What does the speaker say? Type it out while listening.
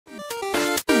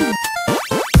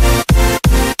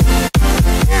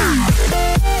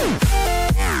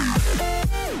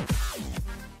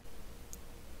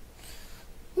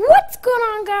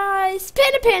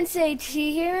Sage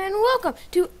here, and welcome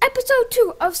to episode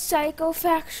 2 of Psycho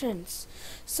Factions.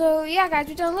 So yeah, guys,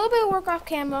 we've done a little bit of work off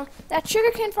camera. That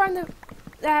sugarcane farm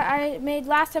that I made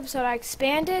last episode, I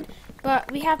expanded,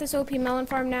 but we have this OP melon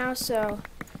farm now, so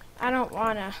I don't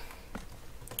wanna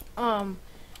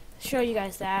show you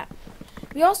guys that.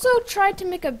 We also tried to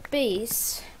make a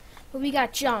base, but we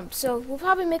got jumped, so we'll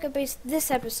probably make a base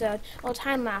this episode. I'll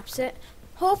time lapse it.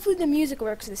 Hopefully the music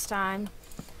works this time.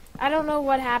 I don't know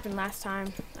what happened last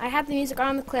time. I had the music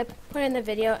on the clip, put it in the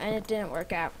video, and it didn't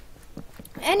work out.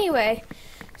 Anyway,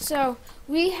 so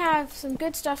we have some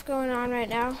good stuff going on right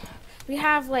now. We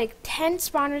have like 10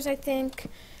 spawners, I think.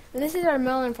 And this is our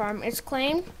melon farm. It's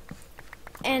claimed.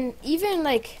 And even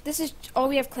like, this is all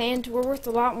we have claimed. We're worth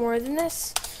a lot more than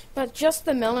this. But just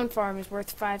the melon farm is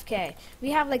worth 5k. We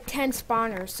have like 10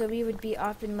 spawners, so we would be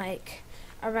up in like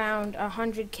around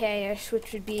 100k-ish,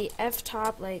 which would be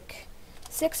F-top like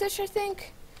 6-ish, I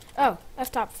think. Oh,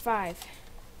 F-top 5.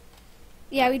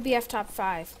 Yeah, we'd be F-top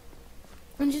 5,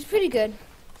 which is pretty good.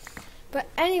 But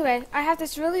anyway, I have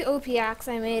this really OP axe.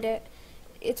 I made it.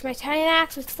 It's my tiny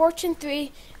axe with Fortune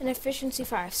 3 and Efficiency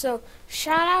 5. So,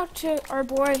 shout out to our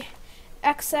boy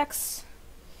XX.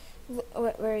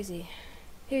 Where is he?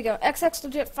 Here we go. XX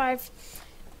Legit 5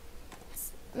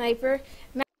 Sniper.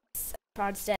 Max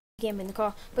Prod's dead. Game in the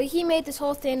call, but he made this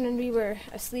whole thing when we were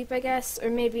asleep, I guess,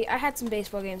 or maybe I had some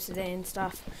baseball games today and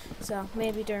stuff, so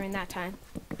maybe during that time.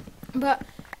 But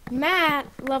Matt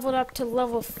leveled up to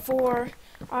level 4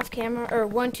 off camera, or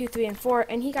 1, 2, 3, and 4,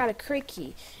 and he got a crate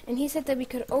key, and he said that we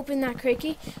could open that crate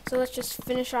key. So let's just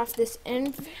finish off this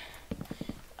end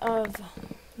of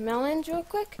melons real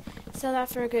quick, sell that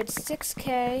for a good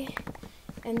 6k,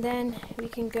 and then we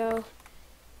can go.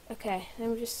 Okay,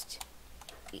 then we just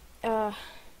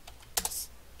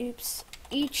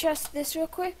e-chest this real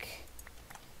quick,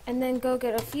 and then go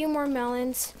get a few more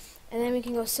melons, and then we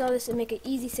can go sell this and make an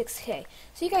easy 6k.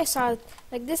 So you guys saw,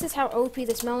 like, this is how OP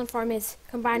this melon farm is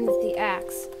combined with the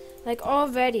axe. Like,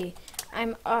 already,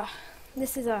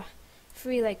 this is a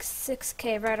free, like,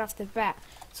 6k right off the bat.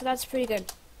 So that's pretty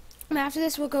good. And after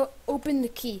this, we'll go open the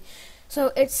key.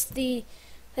 So it's the,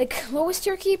 like, lowest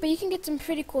tier key, but you can get some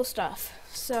pretty cool stuff.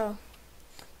 So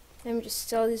let me just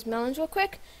sell these melons real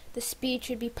quick. The speed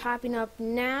should be popping up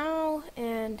now,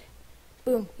 and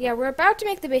boom. Yeah, we're about to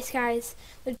make the base, guys.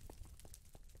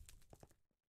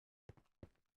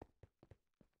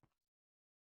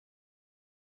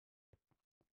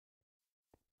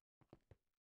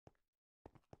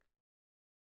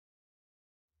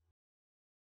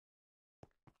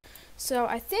 So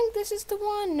I think this is the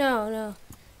one. No.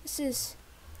 This is,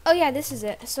 oh yeah, this is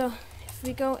it. So if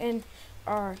we go in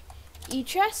our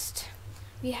e-chest,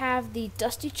 we have the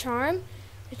Dusty Charm,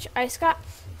 which Ice got,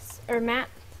 or Matt.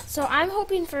 So I'm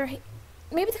hoping for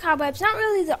maybe the cobwebs, not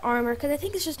really the armor, because I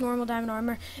think it's just normal diamond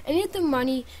armor. I need the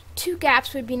money. 2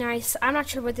 gaps would be nice. I'm not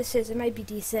sure what this is. It might be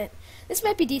decent. This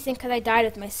might be decent because I died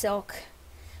with my silk.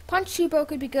 Punch Chubo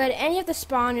could be good. Any of the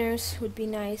spawners would be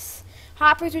nice.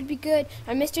 Hoppers would be good.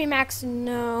 A Mystery Max,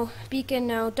 no. Beacon,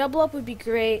 no. Double Up would be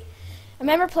great. A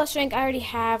Member Plus rank, I already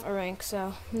have a rank,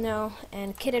 so no.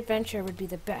 And Kid Adventure would be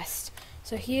the best.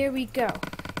 So here we go.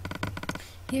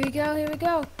 Here we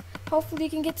go. Hopefully you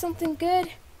can get something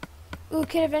good. Ooh,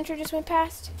 Kid Adventure just went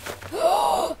past.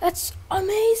 Oh, that's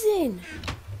amazing.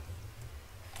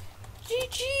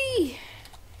 GG.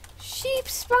 Sheep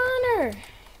spawner.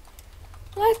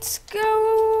 Let's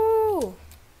go.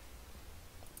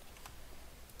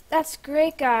 That's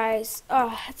great, guys.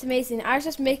 Oh, that's amazing. I was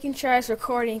just making sure I was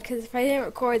recording, because if I didn't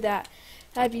record that,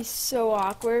 that'd be so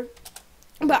awkward.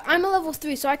 But I'm a level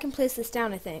 3, so I can place this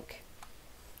down, I think.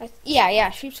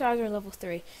 Yeah, sheep spawners are level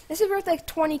 3. This is worth like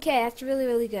 20k. That's really,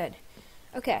 really good.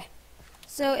 Okay,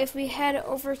 so if we head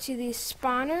over to these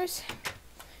spawners,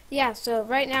 yeah, so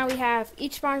right now we have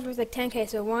each spawner's worth like 10k.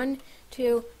 So 1,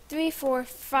 2, 3, 4,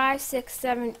 5, 6,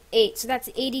 7, 8. So that's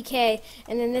 80k,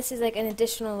 and then this is like an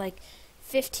additional like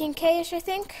 15k-ish, I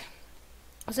think.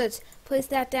 So let's place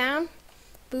that down.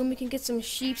 Boom, we can get some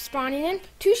sheep spawning in.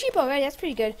 2 sheep already, that's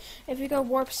pretty good. If we go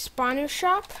warp spawner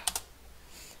shop,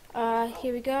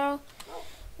 here we go.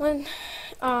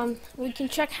 We can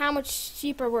check how much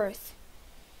sheep are worth.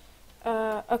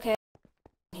 Okay,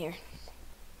 here.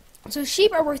 So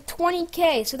sheep are worth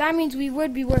 20k, so that means we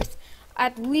would be worth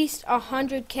at least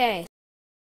 100k.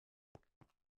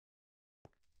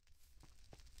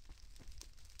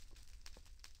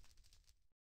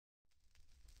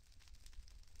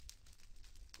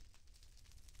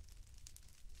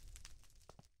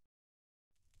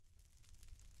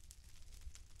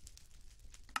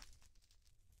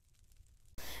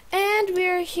 And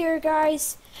we're here,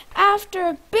 guys, after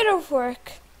a bit of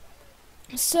work.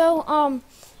 So,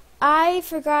 I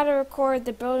forgot to record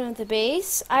the building of the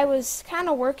base. I was kind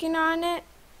of working on it,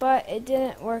 but it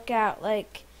didn't work out.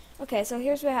 Okay, so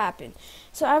here's what happened.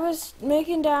 So I was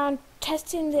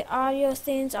testing the audio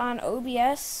things on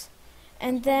OBS,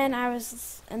 and then I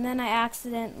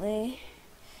accidentally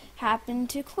happened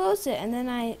to close it, and then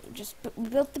I just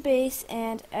built the base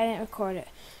and I didn't record it.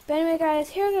 But anyway, guys,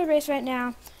 here's our base right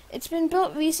now. It's been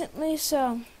built recently,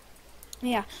 so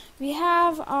yeah, we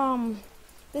have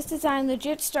this design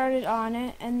legit started on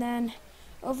it, and then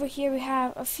over here we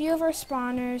have a few of our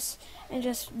spawners and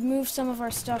just move some of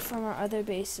our stuff from our other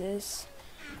bases.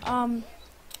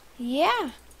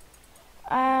 Yeah.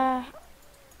 Not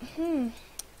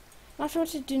sure what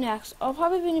to do next. I'll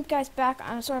probably bring you guys back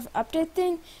on a sort of update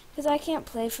thing, because I can't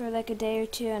play for like a day or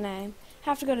two and I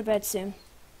have to go to bed soon.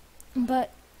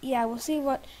 But yeah, we'll see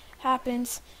what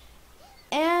happens.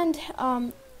 And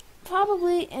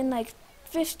probably in like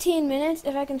 15 minutes,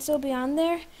 if I can still be on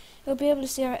there, you'll be able to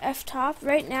see our F-top.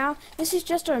 Right now, this is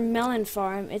just our melon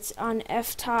farm. It's on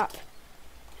F-top.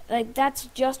 Like, that's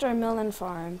just our melon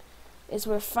farm. It's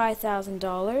worth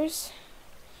 $5,000.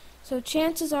 So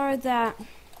chances are that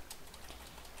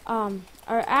our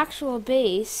actual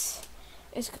base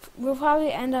will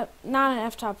probably end up not on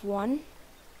F-top 1.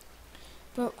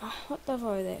 But what level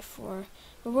are they for?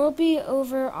 But we'll be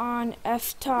over on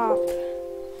F-top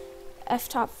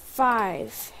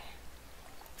 5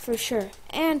 for sure.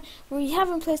 And we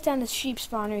haven't placed down the sheep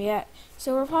spawner yet,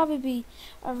 so we'll probably be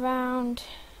around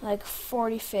like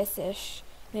 45th-ish,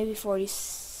 maybe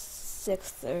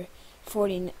 46th or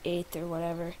 48th or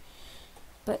whatever.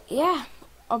 But yeah,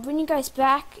 I'll bring you guys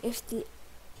back if the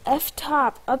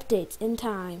F-top updates in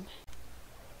time.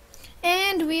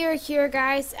 And we are here,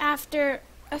 guys, after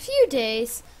a few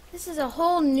days. This is a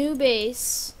whole new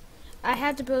base. I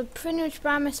had to build pretty much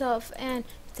by myself, and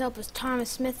with help with Thomas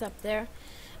Smith up there.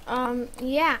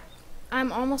 Yeah,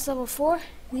 I'm almost level 4.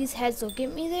 These heads will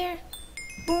get me there.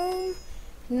 Boom.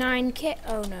 9K.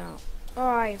 Oh no. Oh,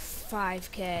 I have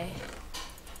 5K.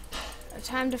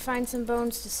 Time to find some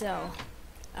bones to sell.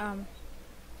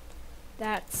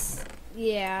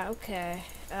 Yeah, okay.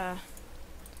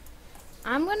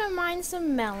 I'm gonna mine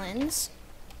some melons.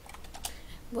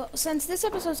 Well, since this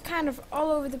episode's kind of all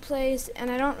over the place,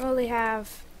 and I don't really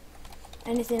have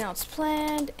anything else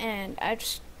planned, and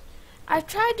I've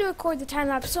tried to record the time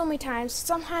lapse so many times.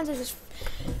 Sometimes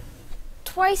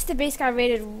twice the base got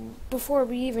raided before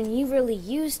we even really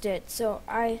used it. So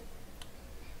I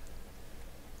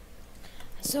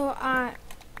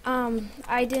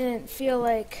didn't feel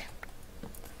like.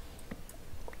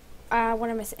 What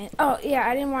am I saying? Oh yeah,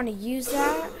 I didn't want to use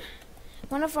that.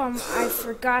 One of them I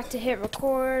forgot to hit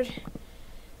record.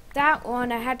 That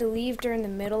one I had to leave during the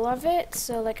middle of it,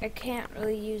 so like I can't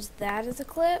really use that as a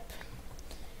clip.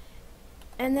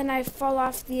 And then I fall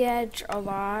off the edge a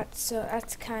lot, so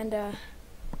that's kind of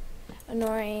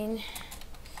annoying.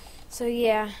 So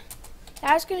yeah,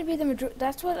 that's going to be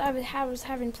that's what I was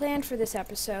having planned for this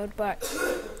episode, but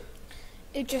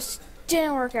it just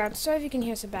didn't work out. Sorry if you can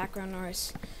hear some background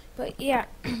noise. But yeah,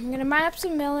 I'm going to mine up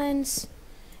some melons,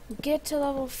 get to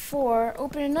level 4,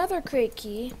 open another crate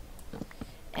key,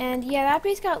 and yeah, that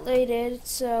base got raided,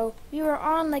 so we were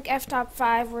on like F-top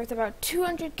 5 worth about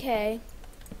 200K,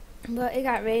 but it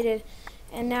got raided,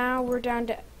 and now we're down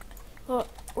to, well,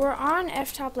 we're on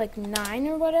F-top like 9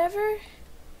 or whatever,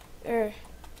 or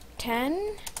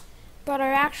 10, but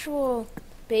our actual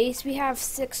base, we have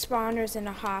 6 spawners and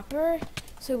a hopper,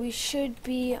 so we should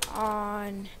be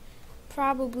on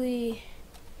probably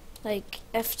like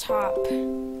F-top,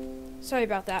 sorry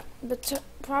about that, but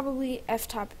probably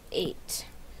F-top 8,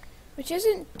 which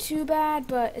isn't too bad,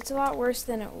 but it's a lot worse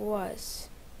than it was.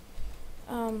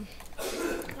 I'm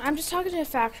just talking to a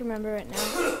factory member right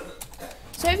now,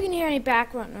 so if you can hear any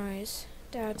background noise,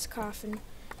 Dad's coughing.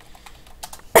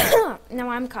 Now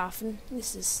I'm coughing.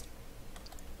 It's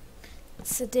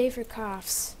a day for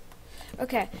coughs.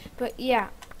 Okay, but yeah,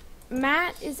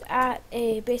 Matt is at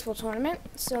a baseball tournament,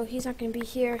 so he's not going to be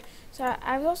here. So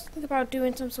I was also thinking about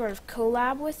doing some sort of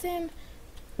collab with him,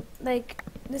 like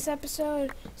this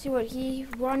episode, see what he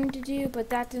wanted to do, but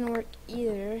that didn't work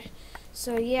either.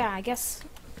 So yeah, I guess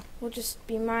we'll just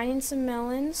be mining some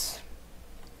melons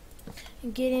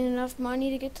and getting enough money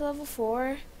to get to level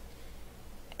 4.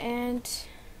 And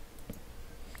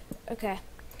okay,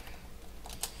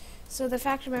 so the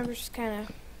factory member's just kind of,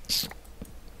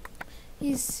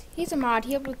 he's a mod,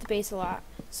 he helped with the base a lot,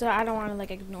 so I don't want to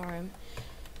like ignore him.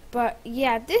 But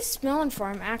yeah, this melon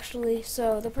farm actually,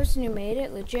 so the person who made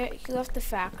it, legit, he left the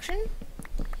faction,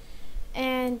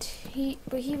 and he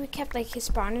kept like his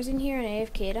spawners in here and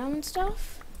AFK'd them and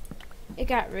stuff. it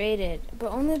got raided,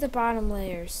 but only the bottom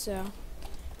layers, so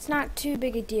it's not too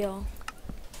big a deal.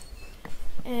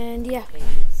 And yeah.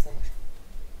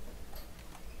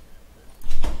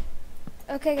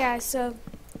 Okay guys, so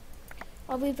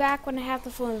I'll be back when I have the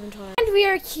full inventory. And we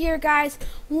are here, guys,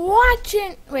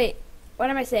 watching... Wait, what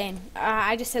am I saying?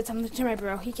 I just said something to my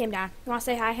bro. He came down. You want to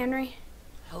say hi, Henry?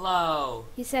 Hello.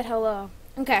 He said hello.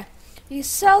 Okay. You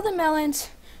sell the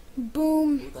melons.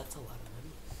 Boom. Ooh, that's a lot of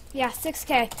money. Yeah,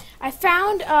 6K. I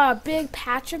found a big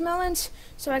patch of melons,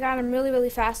 so I got them really, really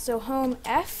fast. So home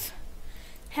F.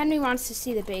 Henry wants to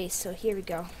see the base, so here we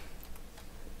go.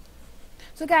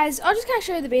 So guys, I'll just kind of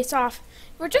show you the base off.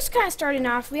 We're just kind of starting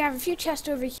off. We have a few chests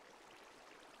over here.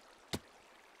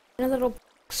 And a little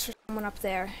box for someone up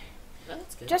there. Oh,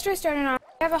 that's good. Just starting off.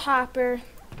 We have a hopper.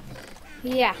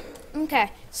 Yeah.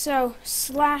 Okay. So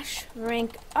slash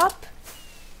rank up.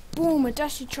 Boom, a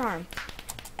dusty charm.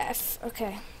 F.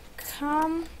 Okay.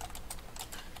 Come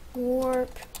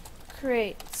warp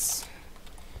crates.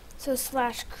 So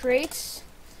slash crates.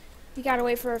 You gotta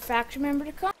wait for a faction member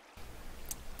to come.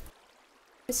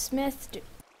 Smith.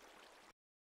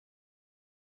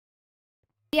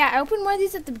 Yeah, I opened one of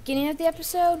these at the beginning of the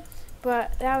episode,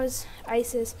 but that was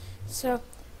ISIS. So,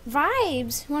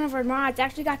 Vibes, one of our mods,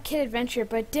 actually got Kid Adventure,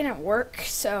 but it didn't work,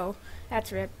 so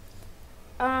that's rip.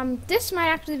 This might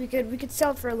actually be good. We could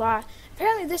sell it for a lot.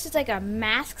 Apparently this is like a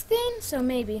mask thing, so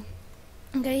maybe.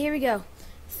 Okay, here we go.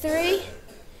 3,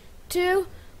 2,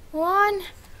 1.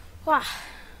 Wow.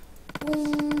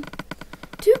 Boom.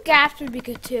 2 gaps would be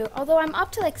good too, although I'm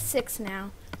up to like 6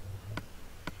 now.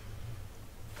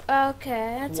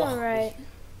 Okay, that's alright.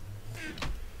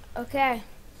 Okay.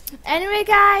 Anyway,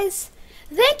 guys,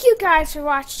 thank you guys for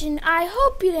watching. I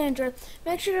hope you did enjoy.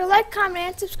 Make sure to like, comment,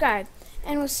 and subscribe.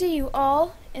 And we'll see you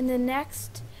all in the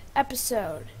next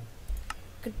episode.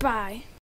 Goodbye.